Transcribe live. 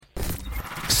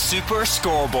Super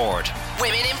Scoreboard.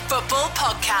 Women in Football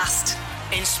podcast.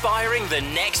 Inspiring the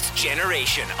next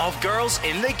generation of girls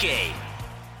in the game.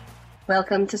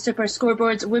 Welcome to Super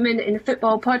Scoreboard's Women in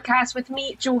Football podcast with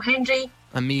me, Joe Hendry.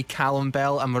 And me, Callum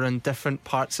Bell, and we're in different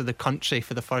parts of the country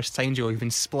for the first time, Joe. We've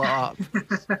been split up.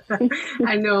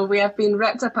 I know, we have been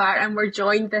ripped apart, and we're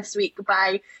joined this week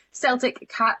by Celtic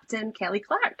captain Kelly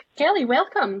Clark. Kelly,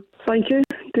 welcome. Thank you.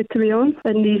 Good to be on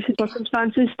in these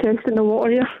circumstances, testing the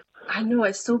water here. I know,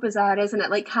 it's so bizarre, isn't it?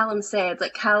 Like Callum said,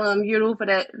 Callum, you're over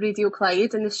at Radio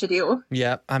Clyde in the studio.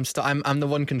 Yeah, I'm the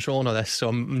one controlling all this, so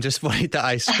I'm just worried that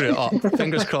I screw it up.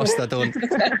 Fingers crossed I don't.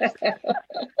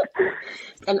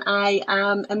 And I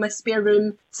am in my spare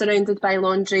room, surrounded by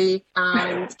laundry.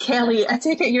 And Kelly, I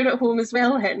take it you're at home as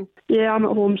well, then? Yeah, I'm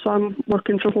at home, so I'm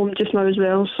working from home just now as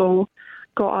well. So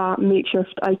got a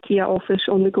makeshift IKEA office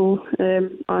on the go,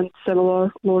 and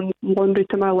similar laundry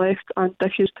to my left and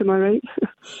dishes to my right.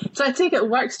 So I take it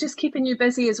work's just keeping you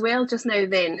busy as well just now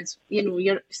then. It's,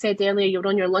 you said earlier you're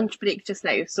on your lunch break just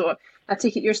now, so I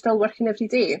take it you're still working every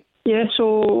day? Yeah,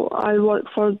 so I work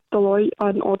for Deloitte,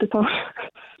 an auditor.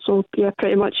 So yeah,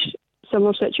 pretty much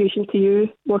similar situation to you,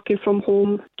 working from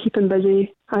home, keeping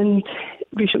busy, and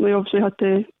recently obviously had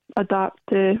to adapt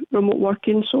to remote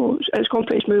working, so it's gone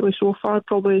pretty smoothly so far.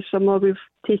 Probably similar, we've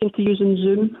taken to using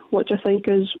Zoom, which I think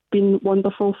has been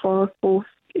wonderful for both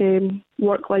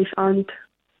work life and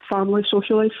family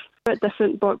social life. A bit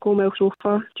different, but going well so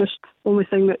far. Just only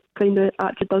thing that kind of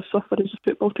actually does suffer is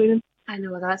the football training. I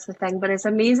know, that's the thing, but it's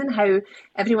amazing how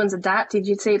everyone's adapted.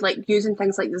 You'd say using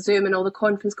things like the Zoom and all the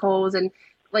conference calls, and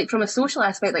from a social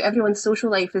aspect, everyone's social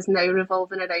life is now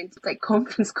revolving around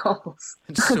conference calls.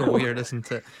 It's so weird, isn't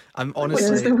it? Which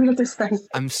is the weirdest thing.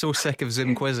 I'm so sick of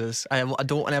Zoom quizzes. I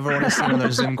don't ever want to see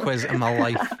another Zoom quiz in my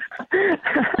life.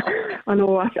 I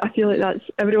know, I feel like that's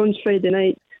everyone's Friday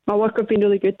night. My work have been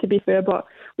really good, to be fair, but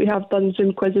we have done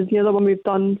Zoom quizzes. The other one we've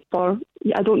done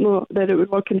I don't know that it would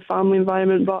work in family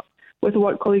environment, but with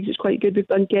work colleagues it's quite good. We've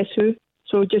done Guess Who.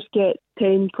 So just get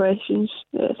 10 questions,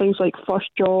 things like first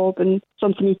job and a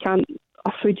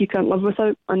food you can't live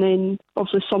without. And then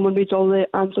obviously someone reads all the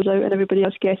answers out and everybody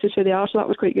else guesses who they are. So that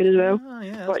was quite good as well. Oh,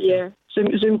 yeah, but yeah,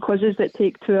 Zoom quizzes that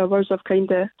take 2 hours, I've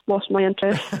kind of lost my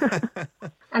interest.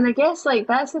 And I guess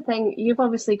that's the thing. You've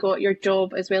obviously got your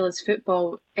job as well as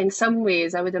football. In some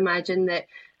ways, I would imagine that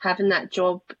having that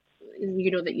job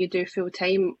that you do full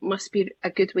time must be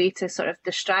a good way to sort of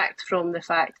distract from the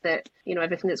fact that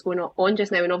everything that's going on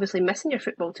just now, and obviously missing your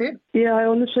football too. Yeah, I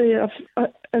honestly,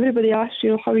 everybody asks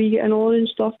how are you getting on and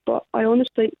stuff, but I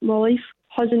honestly, my life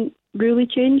hasn't really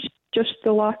changed. Just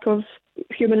the lack of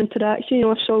human interaction.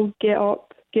 I still get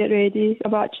up, get ready.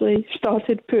 I've actually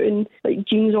started putting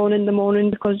jeans on in the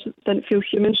morning because it didn't feel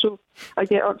human. So I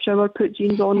get up, shower, put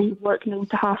jeans on, working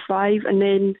into 5:30, and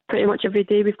then pretty much every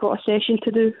day we've got a session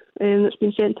to do that's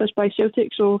been sent to us by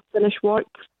Celtic. So finish work,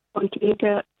 on training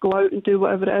kit, go out and do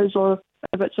whatever it is, or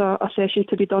if it's a session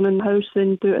to be done in the house,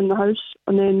 then do it in the house,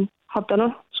 and then have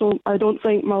dinner. So I don't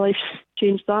think my life's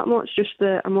changed that much, just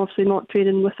that I'm obviously not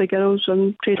training with the girls,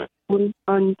 I'm training alone,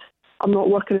 and I'm not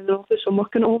working in the office, I'm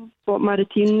working at home. But my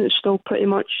routine is still pretty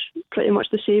much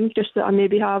the same, just that I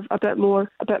maybe have a bit more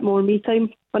me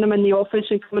time. When I'm in the office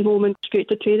and coming home and straight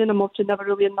to training, I'm obviously never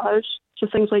really in the house. So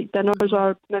things like dinners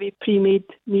are maybe pre-made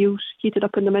meals heated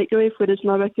up in the microwave, whereas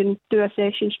now I can do a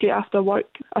session straight after work.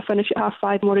 I finish at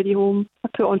 5:30, I'm already home. I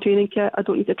put on training kit, I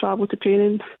don't need to travel to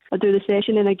training. I do the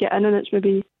session and I get in and it's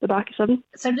maybe the back of 7.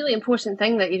 It's a really important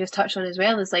thing that you just touched on as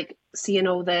well, is seeing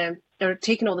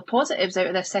taking all the positives out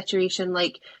of this situation,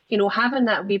 having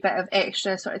that wee bit of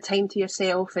extra sort of time to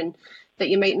yourself and that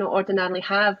you might not ordinarily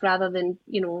have, rather than,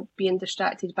 being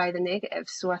distracted by the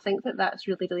negatives. So I think that that's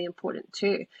really, really important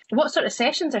too. What sort of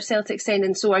sessions are Celtic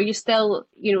sending? So are you still,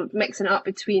 mixing it up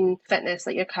between fitness,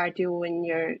 like your cardio and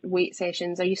your weight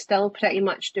sessions? Are you still pretty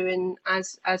much doing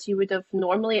as you would have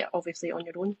normally, obviously on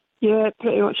your own? Yeah, it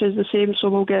pretty much is the same. So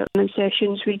we'll get running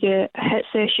sessions, we get HIIT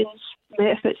sessions,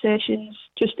 MetaFit sessions,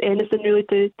 just anything really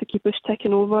to keep us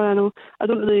ticking over. I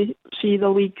don't really see the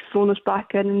league throwing us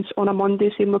back in on a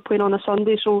Monday saying we're playing on a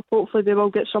Sunday, so hopefully we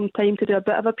will get some time to do a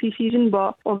bit of a pre-season,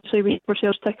 but obviously we keep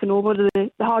ourselves ticking over.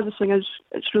 The hardest thing is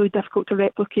it's really difficult to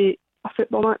replicate a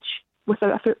football match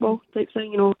without a football type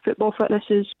thing. Football fitness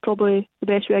is probably the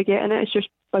best way of getting it. It's just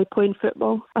by playing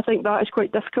football. I think that is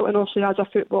quite difficult, and obviously as a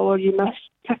footballer you miss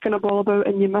kicking a ball about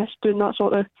and you miss, doing that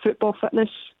sort of football fitness,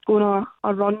 going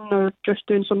a run or just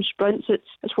doing some sprints.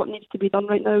 It's what needs to be done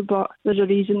right now, but there's a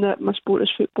reason that my sport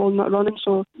is football and not running,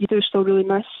 so you do still really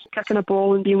miss kicking a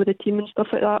ball and being with the team and stuff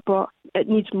like that, but it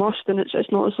needs must, and it's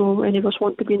not as though any of us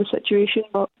want to be in a situation,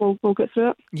 but we'll get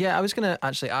through it. Yeah, I was going to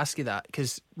actually ask you that,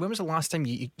 because when was the last time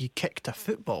you kicked a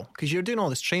football? Because you're doing all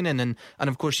this training and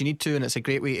of course you need to, and it's a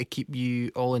great way to keep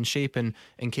you all in shape and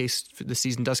in case the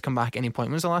season does come back at any point.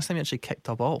 When was the last time you actually kicked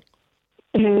a ball?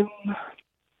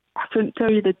 I couldn't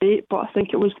tell you the date, but I think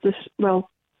it was this. Well,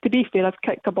 to be fair, I've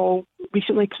kicked a ball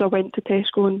recently because I went to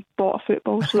Tesco and bought a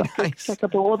football, so I could kick a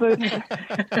ball about.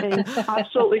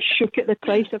 Absolutely shook at the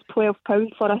price of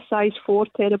 £12 for a size 4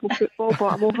 terrible football,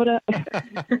 but I'm over it.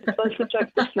 That's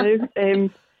ridiculous now.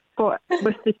 But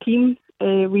with the team,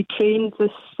 we trained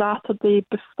this Saturday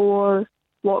before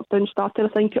lockdown started, I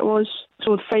think it was.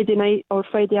 So Friday night or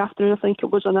Friday afternoon, I think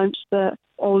it was announced that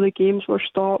all the games were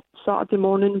stopped. Saturday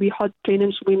morning we had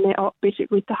training, so we met up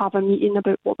basically to have a meeting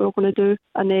about what we were going to do,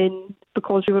 and then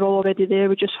because we were all already there,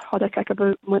 we just had a kick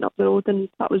about and went up the road, and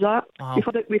that was that. Wow.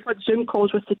 We've had Zoom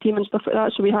calls with the team and stuff like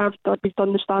that, so we've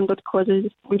done the standard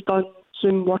quizzes, we've done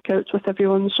Zoom workouts with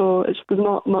everyone, so we've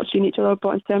not seen each other,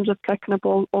 but in terms of kicking a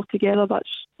ball all together,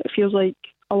 it feels like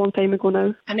a long time ago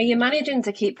now. And are you managing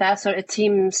to keep that sort of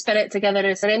team spirit together?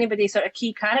 Is there anybody sort of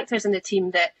key characters in the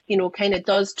team that, kind of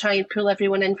does try and pull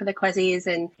everyone in for the quizzes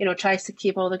and, tries to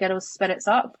keep all the girls' spirits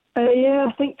up? Yeah,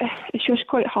 I think it's just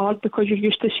quite hard because you're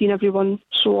used to seeing everyone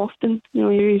so often.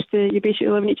 You basically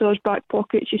live in each other's back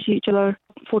pockets. You see each other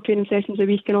 4 training sessions a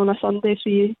week and on a Sunday,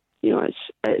 so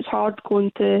it's hard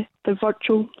going to the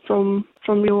virtual from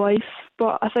real life.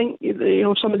 But I think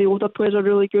some of the older players are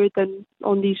really good, and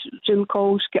on these Zoom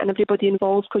calls, getting everybody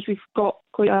involved because we've got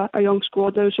quite a young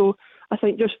squad now. So I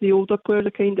think just the older players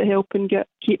are kind of helping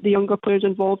keep the younger players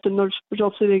involved, and there's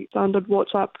obviously the standard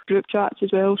WhatsApp group chats as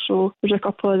well. So there's a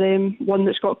couple of them, one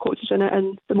that's got coaches in it,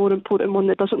 and the more important one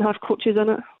that doesn't have coaches in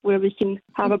it, where we can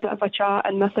have a bit of a chat.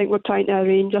 And I think we're trying to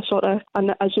arrange a sort of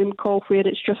a Zoom call where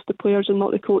it's just the players and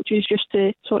not the coaches, just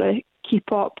to sort of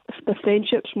keep up the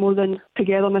friendships more than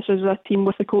togetherness as a team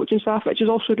with the coaching staff, which is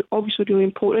also obviously really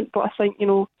important. But I think,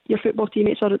 your football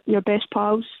teammates are your best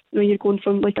pals. You're going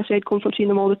from, like I said, seeing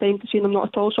them all the time to seeing them not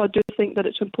at all. So I do think that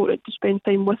it's important to spend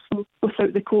time with them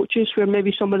without the coaches, where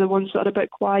maybe some of the ones that are a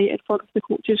bit quiet in front of the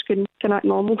coaches can act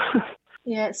normal.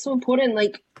 Yeah, it's so important.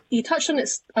 Like, you touched on it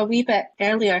a wee bit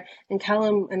earlier, and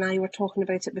Callum and I were talking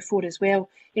about it before as well.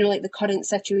 Like the current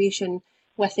situation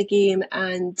with the game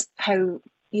and how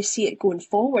you see it going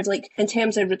forward. Like, in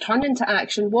terms of returning to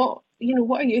action, what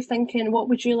are you thinking? What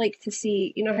would you like to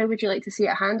see? How would you like to see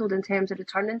it handled in terms of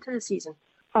returning to the season?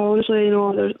 Honestly,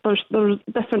 there's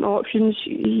different options.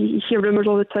 You hear rumours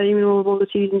all the time. Will the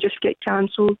season just get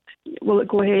cancelled? Will it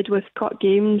go ahead with cut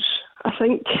games? I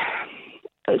think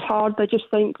it's hard. I just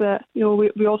think that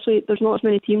we also, there's not as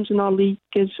many teams in our league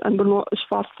and we're not as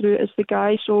far through it as the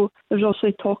guys. So there's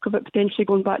also talk of it potentially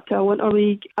going back to a winter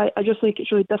league. I just think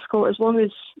it's really difficult. As long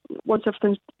as once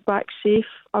everything's back safe,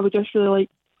 I would just really like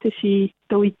to see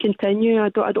the league continue. I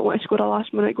don't want to score a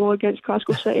last minute goal against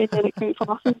Glasgow City and then it counts for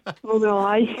nothing. I'm not going to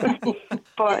lie.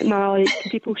 But no,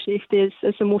 people's safety is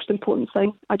the most important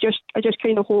thing. I just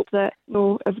kind of hope that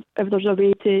if there's a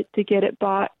way to get it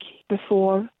back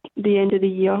before the end of the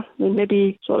year, then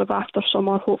maybe sort of after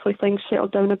summer, hopefully things settle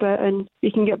down a bit and we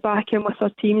can get back in with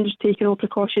our teams, taking all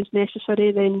precautions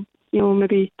necessary. Then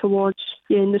maybe towards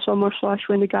the end of summer /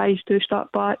 when the guys do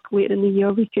start back later in the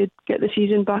year, we could get the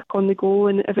season back on the go.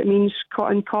 And if it means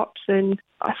cutting cups, then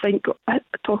I think,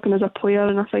 talking as a player,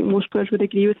 and I think most players would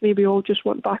agree with me, we all just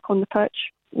want back on the pitch.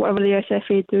 Whatever the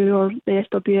SFA do or the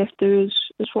SWF do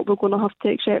is what we're going to have to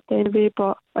accept anyway.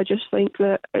 But I just think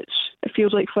that it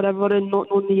feels like forever, and not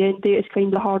knowing the end date is kind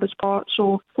of the hardest part.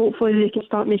 So hopefully they can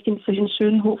start making decisions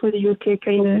soon. Hopefully the UK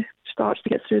kind of starts to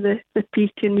get through the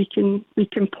peak and we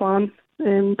can plan.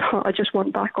 But I just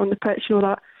want back on the pitch.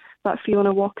 That feeling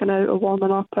of walking out or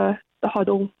warming up the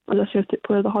huddle, as a Celtic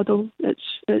player, the huddle.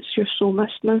 It's just so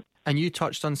missed now. And you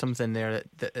touched on something there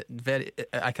that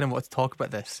I kind of want to talk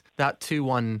about this. That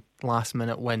 2-1 last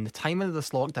minute win, the timing of this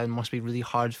lockdown must be really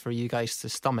hard for you guys to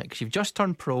stomach, because you've just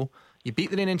turned pro, you beat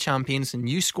the reigning champions and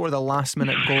you score the last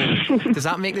minute goal. Does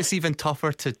that make this even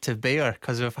tougher to bear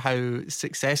because of how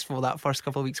successful that first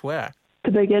couple of weeks were?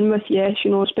 To begin with, yes,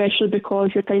 especially because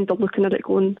you're kind of looking at it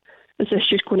going, is this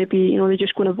just going to be, they're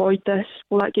just going to avoid this?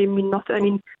 Will that game mean nothing? I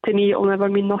mean, to me, it'll never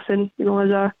mean nothing,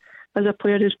 as a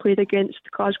player who's played against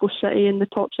Glasgow City and the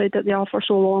top side that they are for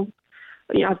so long.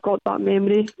 I've got that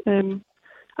memory, and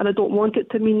I don't want it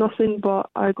to mean nothing, but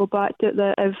I go back to it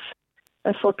that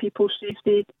if for people's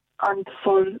safety and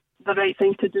for the right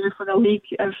thing to do for the league.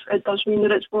 If it does mean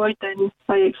that it's void, then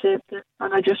I accept it.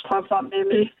 And I just have that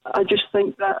memory. I just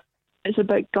think that it's a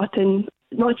bit gutting,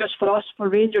 not just for us, for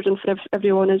Rangers and for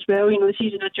everyone as well. You know, the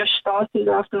season had just started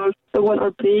after the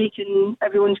winter break and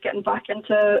everyone's getting back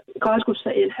into Glasgow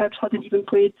City, and Hibs hadn't even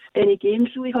played any games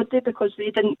really, had they? Because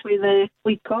they didn't play the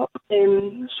League Cup.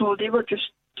 So they were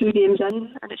just 2 games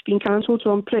in and it's been cancelled.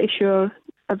 So I'm pretty sure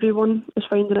everyone is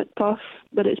finding it tough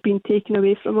that it's been taken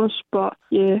away from us. But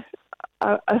yeah,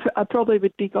 I probably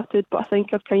would be gutted, but I think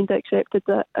I've kind of accepted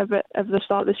that if the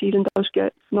start of the season does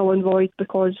get null and void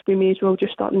because we may as well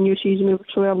just start the new season, we were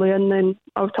so early in, then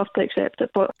I would have to accept it.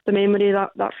 But the memory,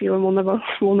 that feeling will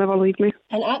never leave me.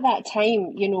 And at that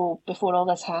time, you know, before all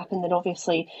this happened, and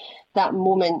obviously that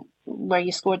moment where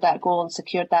you scored that goal and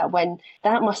secured that win,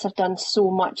 that must have done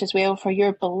so much as well for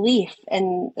your belief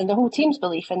and the whole team's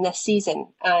belief in this season,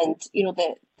 and you know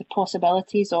the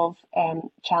possibilities of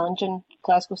challenging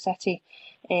Glasgow City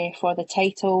for the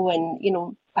title. And you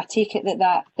know, I take it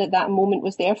that moment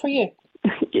was there for you.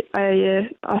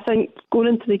 I think going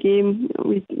into the game,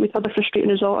 we had a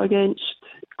frustrating result against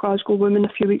Glasgow Women a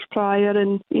few weeks prior,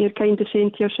 and you're kind of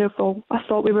saying to yourself, well, I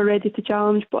thought we were ready to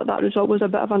challenge, but that result was a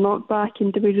bit of a knockback,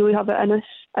 and do we really have it in us?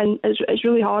 And it's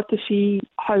really hard to see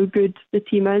how good the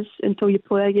team is until you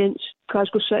play against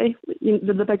Glasgow City. You know,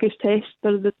 they're the biggest test.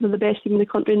 They're the best team in the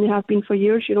country, and they have been for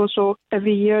years. You know, so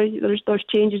every year there's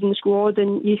changes in the squad,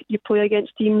 and you play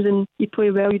against teams, and you play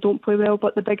well, you don't play well.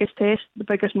 But the biggest test, the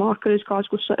biggest marker is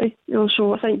Glasgow City. You know,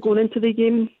 so I think going into the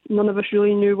game, none of us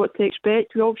really knew what to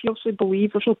expect. We obviously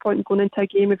believe there's no point in going into a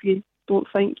game if you don't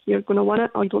think you're going to win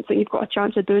it, or you don't think you've got a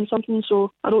chance of doing something.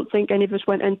 So I don't think any of us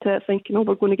went into it thinking, oh,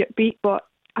 we're going to get beat. But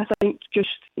I think just,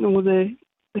 you know,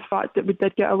 the fact that we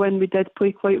did get a win, we did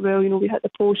play quite well. You know, we hit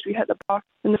the post, we hit the bar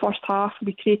in the first half,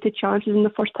 we created chances in the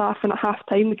first half, and at half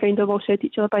time we kind of all said to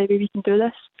each other, by the way, we can do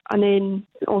this. And then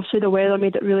obviously the weather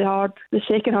made it really hard. The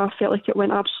second half felt like it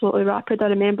went absolutely rapid. I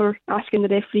remember asking the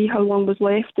referee how long was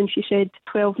left, and she said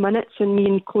 12 minutes, and me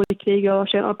and Chloe Craig, our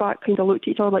centre back, kind of looked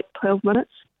at each other like 12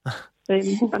 minutes.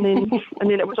 And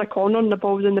then it was a corner and the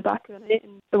ball was in the back of the net,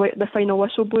 and the final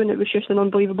whistle blew, and it was just an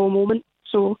unbelievable moment.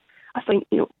 So I think,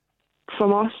 you know,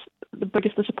 from us, the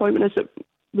biggest disappointment is that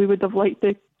we would have liked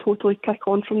to totally kick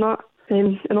on from that.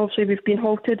 And obviously we've been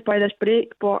halted by this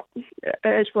break, but it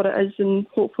is what it is, and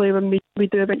hopefully when we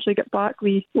do eventually get back,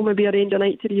 we will maybe arrange a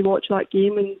night to rewatch that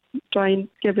game and try and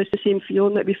give us the same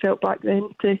feeling that we felt back then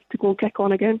to go and kick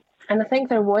on again. And I think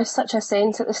there was such a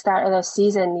sense at the start of this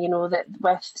season, you know, that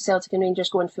with Celtic and Rangers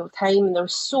going full time, and there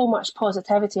was so much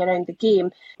positivity around the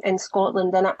game in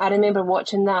Scotland. And I remember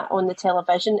watching that on the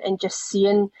television and just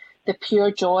seeing the pure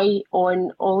joy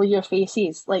on all of your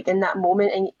faces, like in that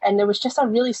moment, and there was just a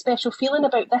really special feeling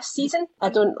about this season.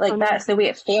 That's the way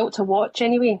it felt to watch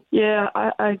anyway. Yeah,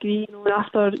 I agree. You know,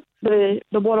 after the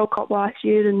World Cup last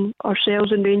year and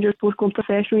ourselves and Rangers both going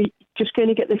professional, you just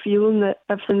kind of get the feeling that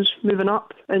everything's moving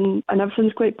up and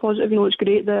everything's quite positive. You know, it's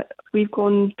great that we've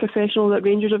gone professional, that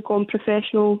Rangers have gone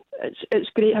professional.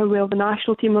 It's great how well the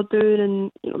national team are doing,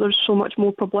 and you know, there's so much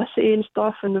more publicity and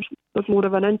stuff, and there's more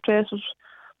of an interest. There's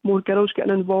more girls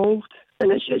getting involved,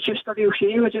 and it's just a real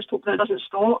shame. I just hope that it doesn't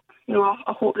stop. You know,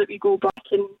 I hope that we go back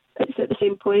and it's at the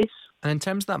same place. And in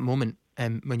terms of that moment,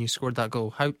 when you scored that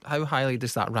goal, how highly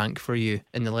does that rank for you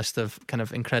in the list of kind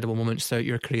of incredible moments throughout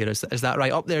your career? Is that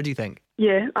right up there, do you think?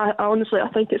 Yeah, I honestly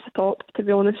think it's the top, to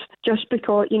be honest. Just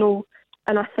because, you know,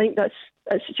 and I think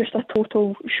it's just a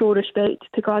total show of respect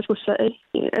to Glasgow City.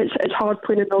 It's hard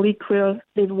playing in a league where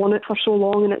they've won it for so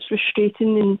long, and it's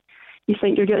frustrating, and you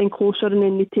think you're getting closer and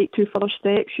then they take 2 further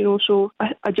steps, you know. So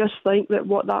I just think that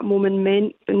what that moment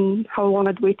meant and how long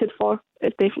I'd waited for,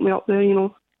 it's definitely up there, you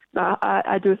know.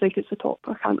 I do think it's the top.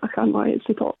 I can't lie, it's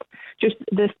the top. Just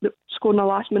the scoring a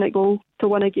last minute goal to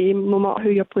win a game, no matter who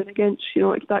you're playing against, you know,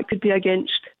 like that could be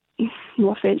against,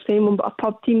 no offence to anyone, but a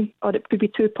pub team, or it could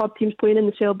be 2 pub teams playing, and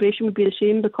the celebration would be the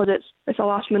same because it's a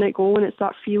last minute goal and it's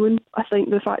that feeling. I think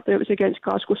the fact that it was against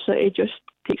Glasgow City just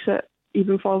takes it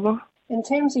even further. In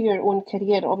terms of your own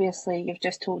career, obviously you've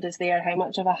just told us there how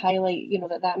much of a highlight, you know,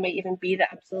 that might even be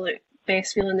the absolute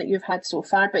best feeling that you've had so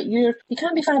far. But you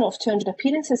can't be far off 200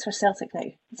 appearances for Celtic now.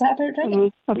 Is that about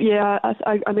right? Mm-hmm. Yeah,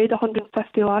 I made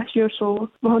 150 last year, so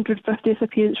my 150th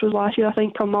appearance was last year. I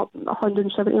think I'm up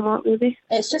 170 mark maybe.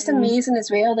 It's just amazing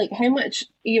as well, like how much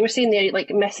you were saying there, like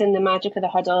missing the magic of the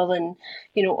huddle and,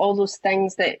 you know, all those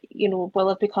things that, you know, will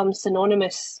have become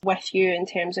synonymous with you in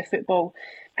terms of football.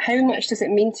 How much does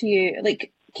it mean to you?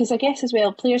 Like, because I guess as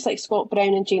well, players like Scott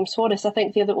Brown and James Forrest, I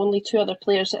think they're the only 2 other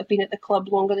players that have been at the club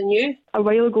longer than you. A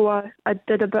while ago, I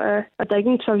did a bit of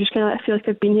digging, so I was just kind of, I feel like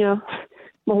I've been here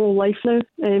my whole life now.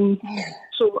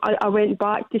 So I went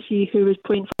back to see who was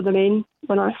playing for the men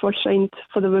when I first signed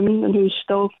for the women and who's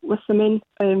still with the men.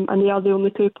 And they are the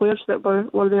only two players that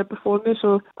were there before me.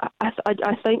 So I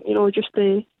think, just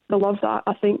the love that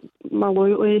I think my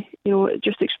loyalty, it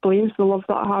just explains the love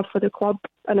that I have for the club.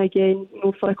 And again,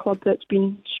 for a club that's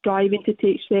been striving to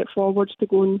take steps forwards to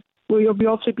go and we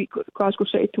obviously beat Glasgow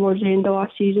City towards the end of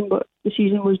last season, but the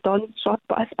season was done. So,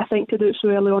 but I think to do it so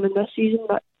early on in this season,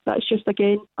 that's just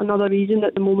again another reason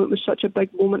that the moment was such a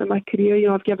big moment in my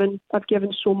career. I've given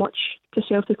so much to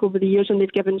Celtic over the years, and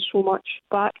they've given so much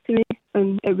back to me.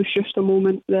 And it was just a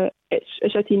moment that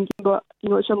it's a team game, but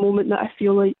it's a moment that I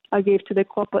feel like I gave to the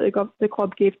club, but the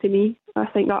club gave to me. I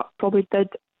think that probably did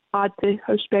add to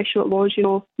how special it was.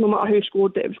 No matter who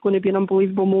scored it was going to be an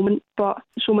unbelievable moment. But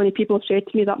so many people have said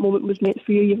to me that moment was meant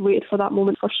for you. You've waited for that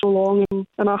moment for so long,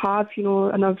 and I have,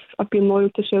 and I've been loyal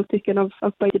to Celtic, and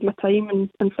I've bided my time, and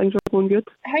things are going good.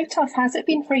 How tough has it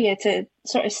been for you to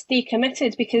sort of stay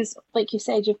committed? Because, like you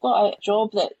said, you've got a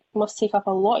job that must take up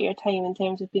a lot of your time in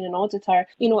terms of being an auditor.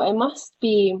 It must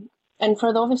be. And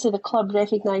obviously the club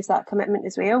recognise that commitment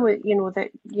as well, that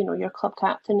you're club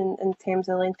captain in terms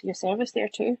of the length of your service there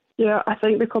too. Yeah, I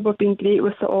think the club have been great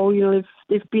with it all.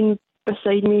 They've been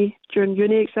beside me during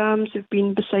uni exams, they've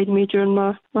been beside me during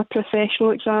my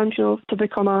professional exams, to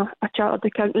become a chartered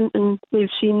accountant, and they've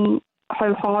seen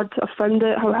how hard I've found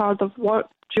it, how hard I've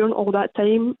worked. During all that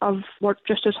time, I've worked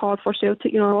just as hard for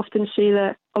Celtic. I often say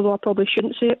that, although I probably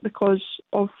shouldn't say it because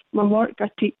of my work, I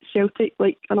treat Celtic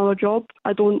like another job.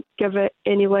 I don't give it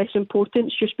any less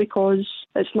importance just because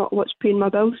it's not what's paying my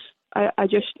bills. I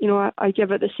just, I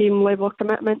give it the same level of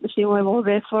commitment, the same level of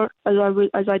effort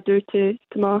as I do to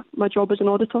my job as an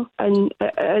auditor. And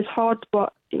it is hard,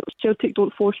 but Celtic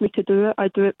don't force me to do it. I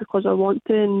do it because I want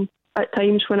to, and at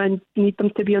times when I need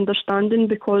them to be understanding,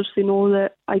 because they know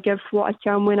that I give what I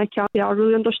can when I can. They are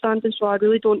really understanding, so I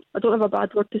don't have a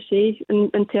bad word to say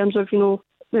in terms of them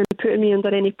putting me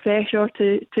under any pressure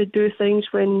to do things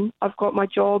when I've got my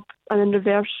job. And in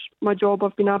reverse, my job,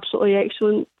 I've been absolutely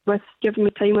excellent with giving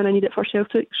me time when I need it for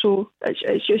Celtic. So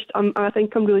it's just, I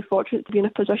think I'm really fortunate to be in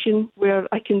a position where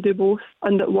I can do both,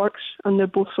 and it works, and they're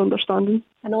both so understanding.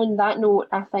 And on that note,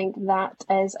 I think that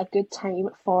is a good time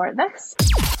for this.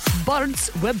 Birds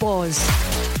with Boz.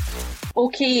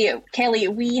 Okay, Kelly,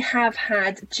 we have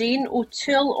had Jane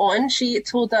O'Toole on. She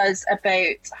told us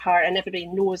about her, and everybody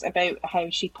knows about how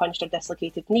she punched her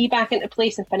dislocated knee back into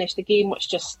place and finished the game, which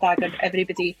just staggered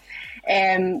everybody.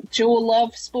 Joe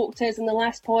Love spoke to us in the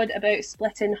last pod about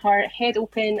splitting her head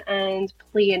open and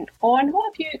playing on.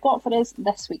 What have you got for us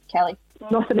this week, Kelly?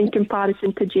 Nothing in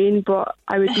comparison to Jane, but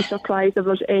I would be surprised if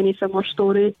there's any similar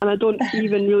story. And I don't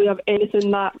even really have anything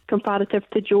that comparative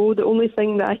to Joe. The only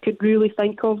thing that I could really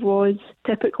think of was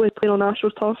typically playing on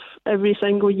AstroTurf. Every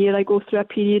single year I go through a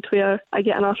period where I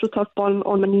get an AstroTurf burn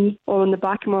on my knee or on the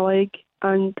back of my leg,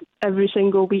 and every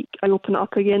single week I open it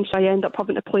up again, so I end up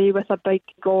having to play with a big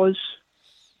gauze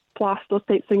plaster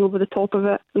type thing over the top of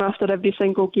it, and after every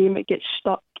single game it gets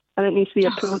stuck and it needs to be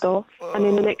pulled off. And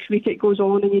then the next week it goes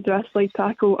on and you do a slide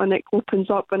tackle and it opens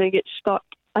up and it gets stuck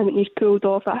and it needs pulled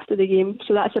off after the game.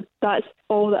 So that's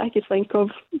all that I could think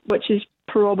of, which is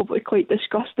probably quite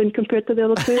disgusting compared to the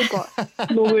other two,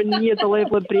 but nowhere near the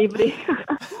level of bravery.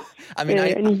 I mean,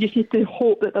 and you just need to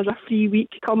hope that there's a free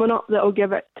week coming up that'll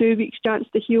give it 2 weeks chance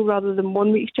to heal rather than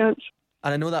 1 week's chance.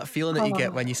 And I know that feeling that you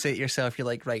get when you say to yourself, you're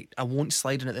like, right, I won't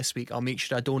slide on it this week, I'll make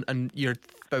sure I don't, and you're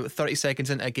about 30 seconds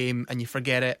into a game and you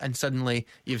forget it and suddenly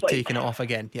you've taken it off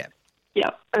again. Yeah,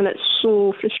 and it's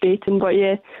so frustrating, but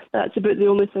yeah, that's about the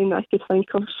only thing that I could think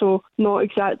of. So not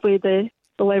exactly the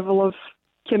level of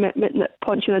commitment that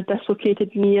punching a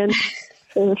dislocated knee in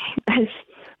is,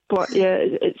 but yeah,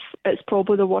 it's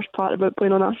probably the worst part about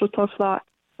playing on AstroTurf,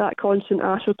 that constant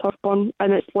AstroTurf burn,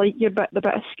 and it's like the bit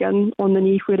of skin on the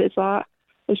knee where it's at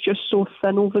is just so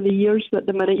thin over the years that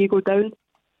the minute you go down,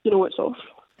 it's off.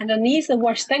 And a knee's the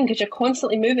worst thing because you're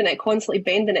constantly moving it, constantly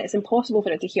bending it. It's impossible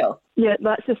for it to heal. Yeah,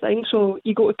 that's the thing. So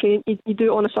you go to train, you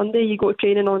do it on a Sunday, you go to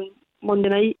training on Monday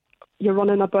night, you're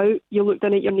running about, you look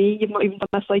down at your knee, you've not even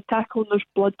done a slide tackle and there's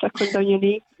blood trickling down your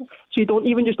knee. So you don't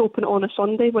even just open it on a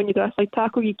Sunday when you do a slide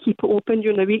tackle, you keep it open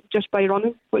during the week just by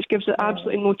running, which gives it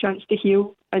absolutely no chance to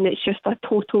heal. And it's just a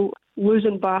total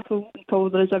losing battle until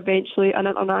there is eventually an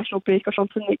international break or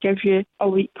something that gives you a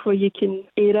week where you can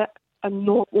air it and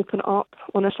not open it up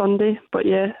on a Sunday. But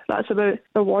yeah, that's about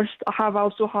the worst. I have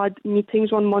also had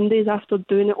meetings on Mondays after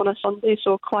doing it on a Sunday.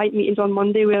 So client meetings on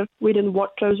Monday where wearing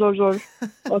work trousers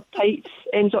or tights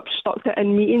ends up stuck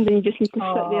in meetings, and you just need to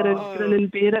sit there and grin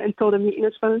and bear it until the meeting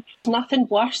is finished. Nothing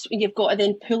worse when you've got to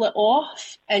then pull it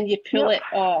off and you pull it.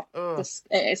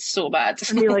 It is so bad.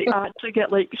 And you like actually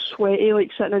get like sweaty,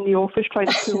 like sitting in the office trying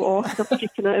to pull it off. I'm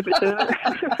freaking out about doing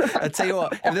it. I tell you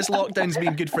what, if this lockdown's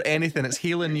been good for anything, it's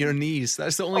healing your knees.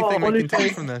 That's the only thing we can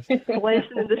take from this.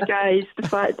 Blessing in disguise, the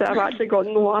fact that I've actually got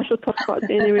no astroturf cuts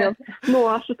anywhere. No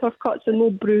astroturf cuts and no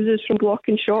bruises from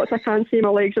blocking shots. I can't say my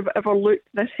legs have ever looked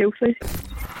this healthy.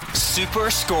 Super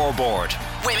Scoreboard.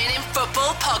 Women in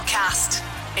Football podcast.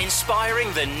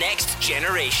 Inspiring the next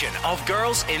generation of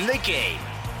girls in the game.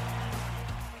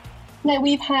 Now,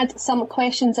 we've had some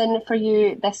questions in for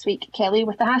you this week, Kelly,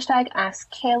 with the hashtag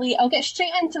Ask Kelly. I'll get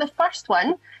straight into the first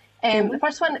one. The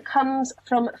first one comes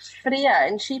from Freya,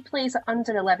 and she plays at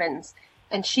under-11s,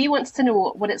 and she wants to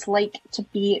know what it's like to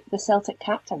be the Celtic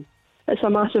captain. It's a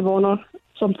massive honour,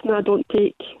 something I don't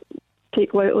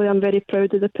take lightly. I'm very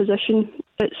proud of the position.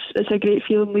 It's a great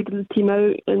feeling leading the team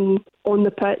out, and on the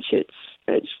pitch,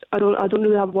 I don't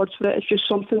really have words for it. It's just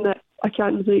something that I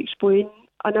can't really explain.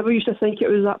 I never used to think it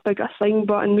was that big a thing,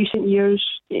 but in recent years,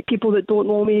 people that don't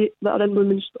know me that are in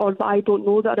women's, or that I don't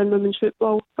know that are in women's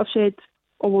football, have said,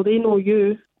 oh, well, they know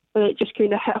you. And it just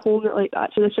kind of hit home that, like,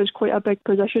 actually, this is quite a big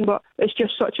position, but it's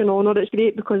just such an honour. It's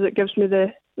great because it gives me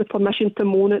the permission to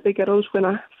moan at the girls when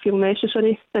I feel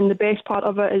necessary. And the best part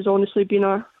of it is honestly being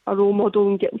a role model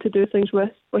and getting to do things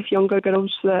with younger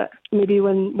girls that maybe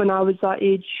when I was that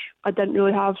age, I didn't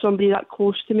really have somebody that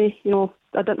close to me. You know,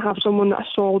 I didn't have someone that I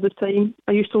saw all the time.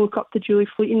 I used to look up to Julie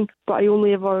Fleeting, but I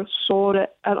only ever saw her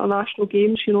at international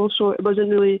games, you know, so it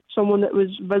wasn't really someone that was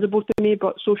visible to me,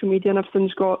 but social media and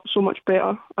everything's got so much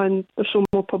better and there's so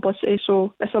more publicity,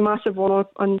 so it's a massive honour,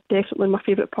 and definitely my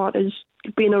favourite part is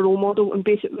being a role model and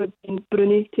basically being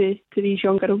Bruni to these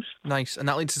young girls. Nice, and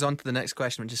that leads us on to the next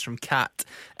question, which is from Kat.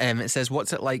 It says,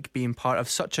 what's it like being part of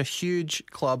such a huge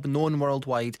club, known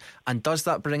worldwide, and does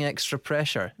that bring extra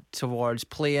pressure towards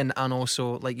playing and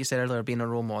also, like you said earlier, being a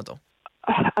role model?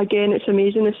 Again, it's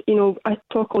amazing. It's, you know, I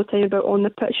talk all the time about on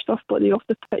the pitch stuff, but the off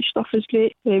the pitch stuff is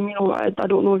great. You know, I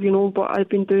don't know if you know, but I've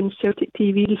been doing Celtic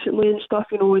TV recently and stuff,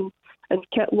 you know, and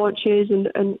kit launches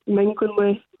and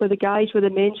mingling with the guys, with the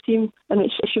men's team, and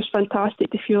it's just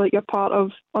fantastic to feel like you're part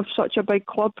of such a big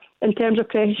club. In terms of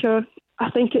pressure,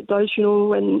 I think it does, you know,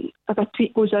 when if a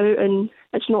tweet goes out and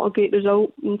it's not a great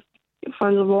result and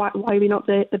fans are why are we not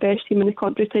the best team in the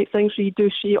country type thing, so you do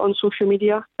see it on social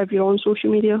media if you're on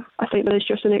social media. I think there's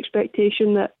just an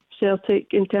expectation that Celtic,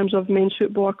 in terms of men's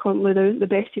football, are currently the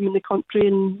best team in the country,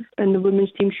 and the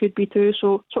women's team should be too.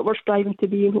 So it's what we're striving to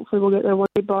be, and hopefully we'll get there one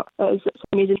day. But it's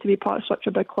amazing to be part of such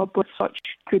a big club with such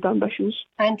good ambitions.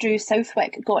 Andrew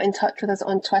Southwick got in touch with us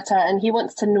on Twitter, and he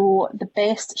wants to know the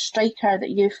best striker that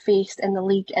you've faced in the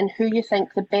league and who you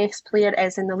think the best player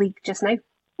is in the league just now.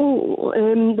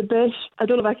 The best, I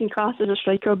don't know if I can class as a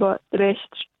striker, but the best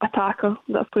attacker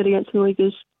that I've played against in the league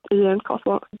is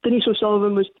Cuthbert. Denise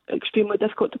O'Sullivan was extremely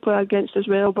difficult to play against as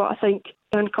well, but I think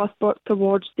Erin Cuthbert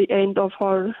towards the end of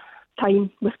her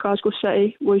time with Glasgow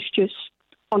City was just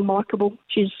unmarkable.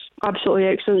 She's absolutely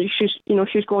excellent.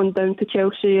 She's gone down to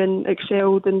Chelsea and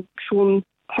excelled and shown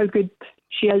how good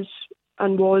she is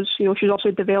and was. You know, she's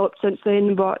also developed since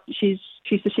then, but she's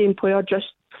the same player, just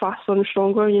faster and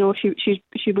stronger. You know,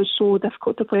 she was so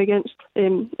difficult to play against,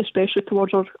 especially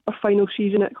towards her final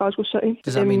season at Glasgow City.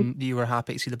 Does that mean you were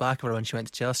happy to see the back of her when she went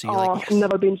to Chelsea? You're like, yes. I've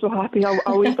never been so happy.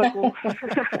 I'll leave her go.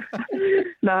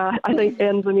 Nah, I think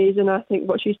Erin's amazing. I think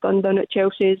what she's done down at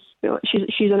Chelsea is, you know,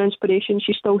 she's an inspiration.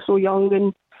 She's still so young,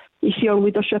 and you see her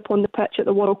leadership on the pitch at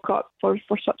the World Cup for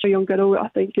such a young girl. I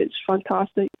think it's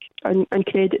fantastic, and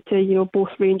credit to, you know, both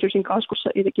Rangers and Glasgow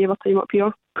City that gave her time up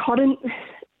here. Current,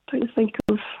 trying to think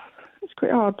of, it's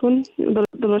quite a hard one. You know,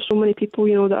 there are so many people,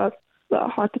 you know, that are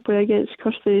hard to play against.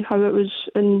 Kirsty Howitt was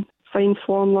in fine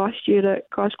form last year at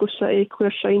Glasgow City.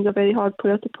 Claire Shine's a very hard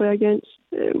player to play against.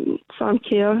 Sam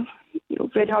Kerr, you know,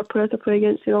 very hard player to play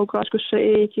against. They're all Glasgow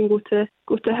City. You can go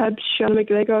to Hibs. Shannon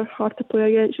McGregor, hard to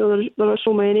play against. You know, there are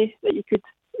so many that you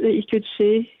could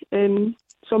say.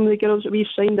 Some of the girls that we've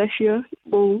signed this year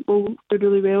will do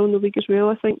really well in the league as well.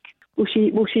 I think we'll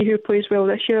see who plays well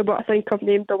this year, but I think I've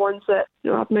named the ones that, you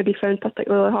know, I've maybe found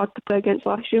particularly hard to play against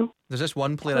last year. There's this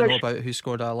one player I know about who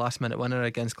scored a last-minute winner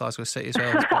against Glasgow City as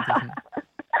well.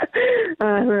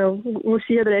 Well, we'll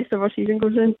see how the rest of our season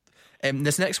goes in.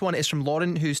 This next one is from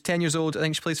Lauren, who's 10 years old. I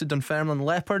think she plays for Dunfermline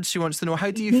Leopards. She wants to know,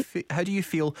 how do you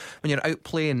feel when you're out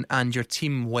playing and your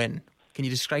team win? Can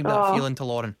you describe that feeling to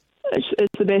Lauren?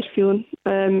 it's the best feeling.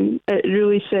 It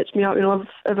really sets me up.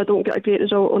 If I don't get a great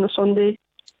result on a Sunday,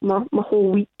 my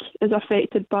whole week is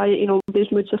affected by it.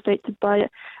 This mood's affected by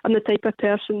it. I'm the type of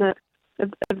person that if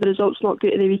the result's not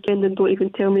good at the weekend, then don't even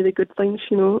tell me the good things.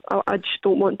 I just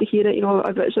don't want to hear it.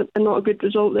 If it's not a good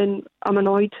result, then I'm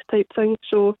annoyed type thing.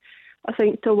 So I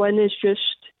think to win is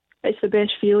it's the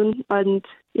best feeling, and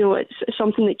it's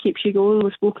something that keeps you going.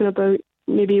 We've spoken about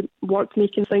maybe work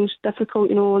making things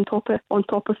difficult, on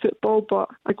top of football, but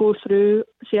I go through,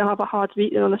 say I have a hard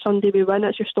week, and on a Sunday we win,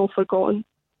 it's just all forgotten.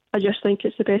 I just think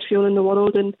it's the best feeling in the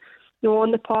world. And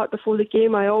on the park before the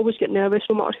game, I always get nervous.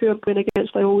 No matter who I'm playing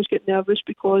against, I always get nervous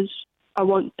because I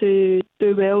want to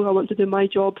do well. I want to do my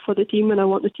job for the team, and I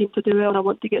want the team to do well, and I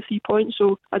want to get 3 points.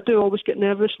 So I do always get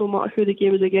nervous no matter who the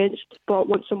game is against. But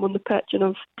once I'm on the pitch and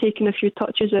I've taken a few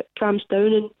touches, it calms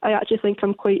down, and I actually think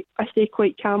I stay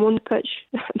quite calm on the pitch.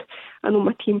 I know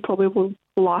my team probably will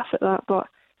laugh at that, but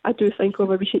I do think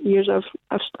over recent years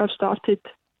I've started.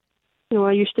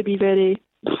 I used to be very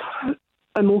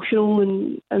emotional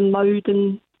and loud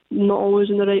and not always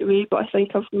in the right way, but I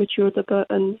think I've matured a bit,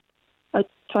 and I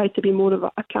try to be more of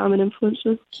a calming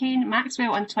influencer. Kane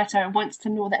Maxwell on Twitter wants to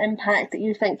know the impact that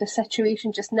you think the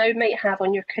situation just now might have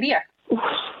on your career.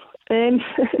 I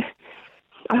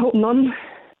hope none.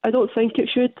 I don't think it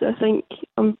should. I think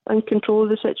I'm in control of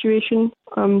the situation.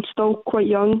 I'm still quite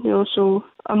young, so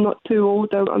I'm not too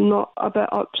old. I'm not a bit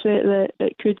upset that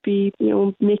it could be,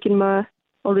 making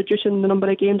or reducing the number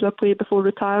of games I play before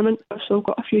retirement. I've still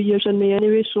got a few years in me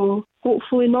anyway, so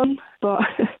hopefully none. But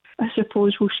I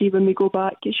suppose we'll see when we go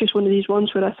back. It's just one of these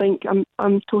ones where I think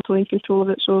I'm totally in control of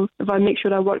it. So if I make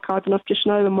sure I work hard enough just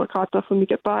now and work hard enough when we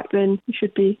get back, then we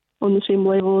should be on the same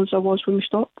level as I was when we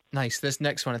stopped. Nice. This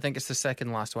next one, I think it's the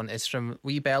second last one, is from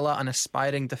Wee Bella, an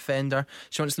aspiring defender.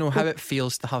 She wants to know how it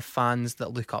feels to have fans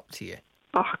that look up to you.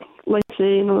 Like I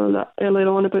say, that earlier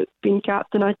on about being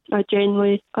captain, I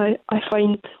genuinely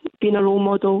find being a role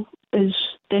model is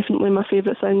definitely my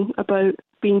favourite thing about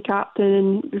being captain.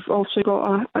 And we've also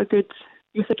got a good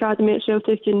youth academy at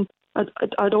Celtic, and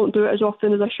I don't do it as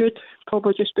often as I should,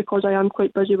 probably just because I am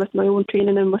quite busy with my own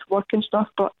training and with work and stuff.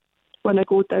 But when I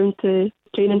go down to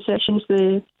training sessions,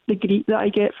 the greet that I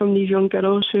get from these young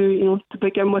girls who, to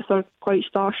begin with, are quite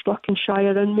starstruck and shy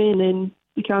around me, and then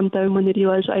they calm down when they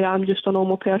realise I am just a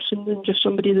normal person and just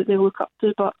somebody that they look up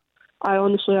to. But I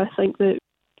think that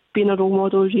being a role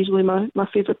model is easily my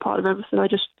favourite part of everything.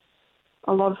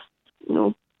 I love,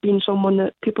 being someone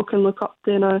that people can look up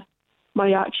to, and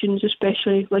my actions,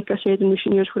 especially, like I said, in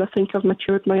recent years where I think I've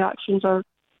matured, my actions are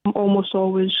almost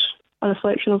always a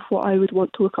reflection of what I would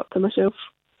want to look up to myself.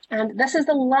 And this is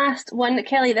the last one,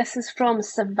 Kelly. This is from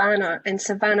Savannah, and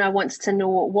Savannah wants to know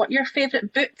what your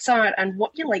favourite boots are and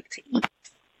what you like to eat.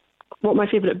 What my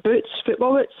favourite boots?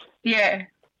 Football boots? Yeah.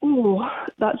 Oh,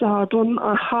 that's a hard one.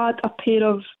 I had a pair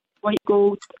of white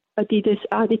gold Adidas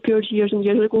Adipures years and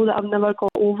years ago that I've never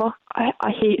got over.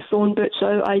 I hate throwing boots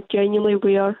out. I genuinely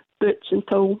wear boots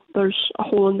until there's a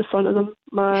hole in the front of them.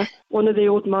 One of the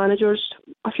old managers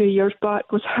a few years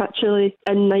back was actually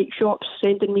in night shops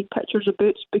sending me pictures of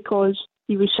boots because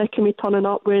he was sick of me turning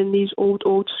up wearing these old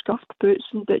scuffed boots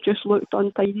and that just looked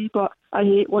untidy. But I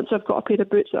hate, once I've got a pair of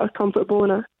boots that are comfortable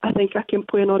and I think I can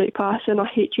play an alright passing, I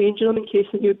hate changing them in case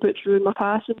the new boots ruin my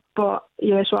passing. But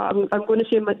yeah, so I'm going to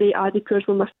say the Adipures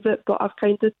were my favourite, but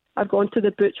I've gone to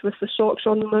the boots with the socks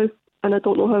on them now, and I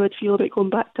don't know how I'd feel about going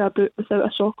back to a boot without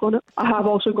a sock on it. I have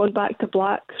also gone back to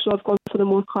black, so I've gone for the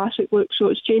more classic look, so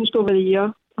it's changed over the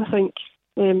year, I think.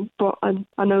 But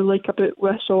I now like a boot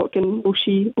with a sock, and we'll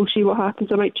see what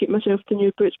happens. I might treat myself to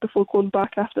new boots before going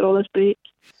back after all this break.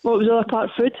 What was the other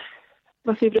part? Food?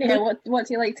 My favourite food? What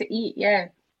do you like to eat? Yeah.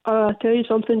 I'll tell you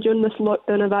something, during this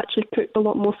lockdown I've actually cooked a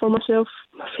lot more for myself.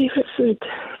 My favourite food?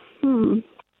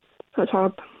 That's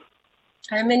hard.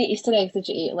 How many Easter eggs did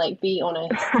you eat? Like, be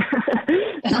honest.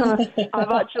 I've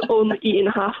actually only eaten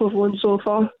half of one so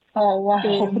far. Oh wow,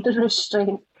 the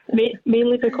restraint.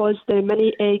 Mainly because the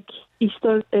mini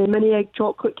egg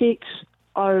chocolate cakes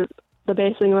are the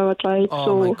best thing I've ever tried.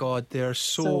 Oh my god, they're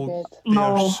so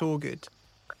good.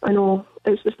 I know,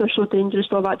 they're so dangerous,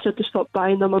 but I've actually had to stop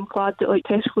buying them. I'm glad that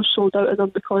Tesco's sold out of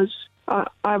them, because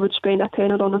I would spend a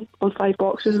tenner on 5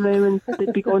 boxes of them and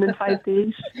they'd be gone in 5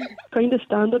 days. Kind of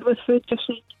standard with food, just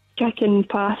like chicken,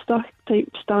 pasta type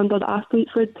standard athlete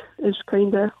food is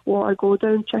kind of what I go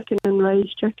down. Chicken and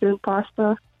rice, chicken and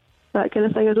pasta, that kind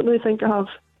of thing. I don't really think I have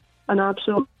an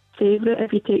absolute favourite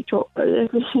if you take chocolate out of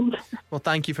everything. Well,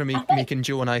 thank you for making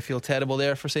Joe and I feel terrible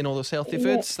there for saying all those healthy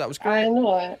foods. That was great. I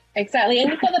know, exactly.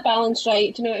 And you've got the balance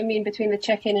right, do you know what I mean, between the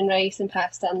chicken and rice and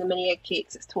pasta and the mini egg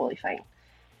cakes. It's totally fine.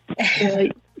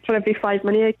 for every 5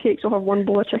 mini egg cakes, I'll have 1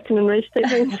 bowl of chicken and rice type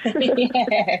thing.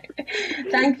 Yeah.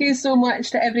 Thank you so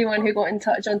much to everyone who got in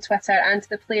touch on Twitter, and to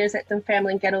the players at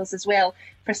Dunfermline Girls as well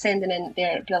for sending in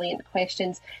their brilliant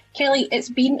questions. Kelly, it's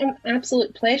been an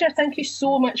absolute pleasure. Thank you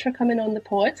so much for coming on the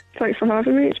pod. Thanks for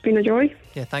having me. It's been a joy.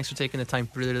 Yeah, thanks for taking the time.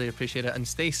 Really, really appreciate it. And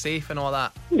stay safe and all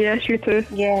that. Yes, you too.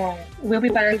 Yeah, we'll be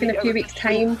back in a few weeks'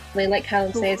 time. Then, like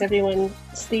Callum says, everyone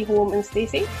stay home and stay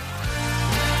safe.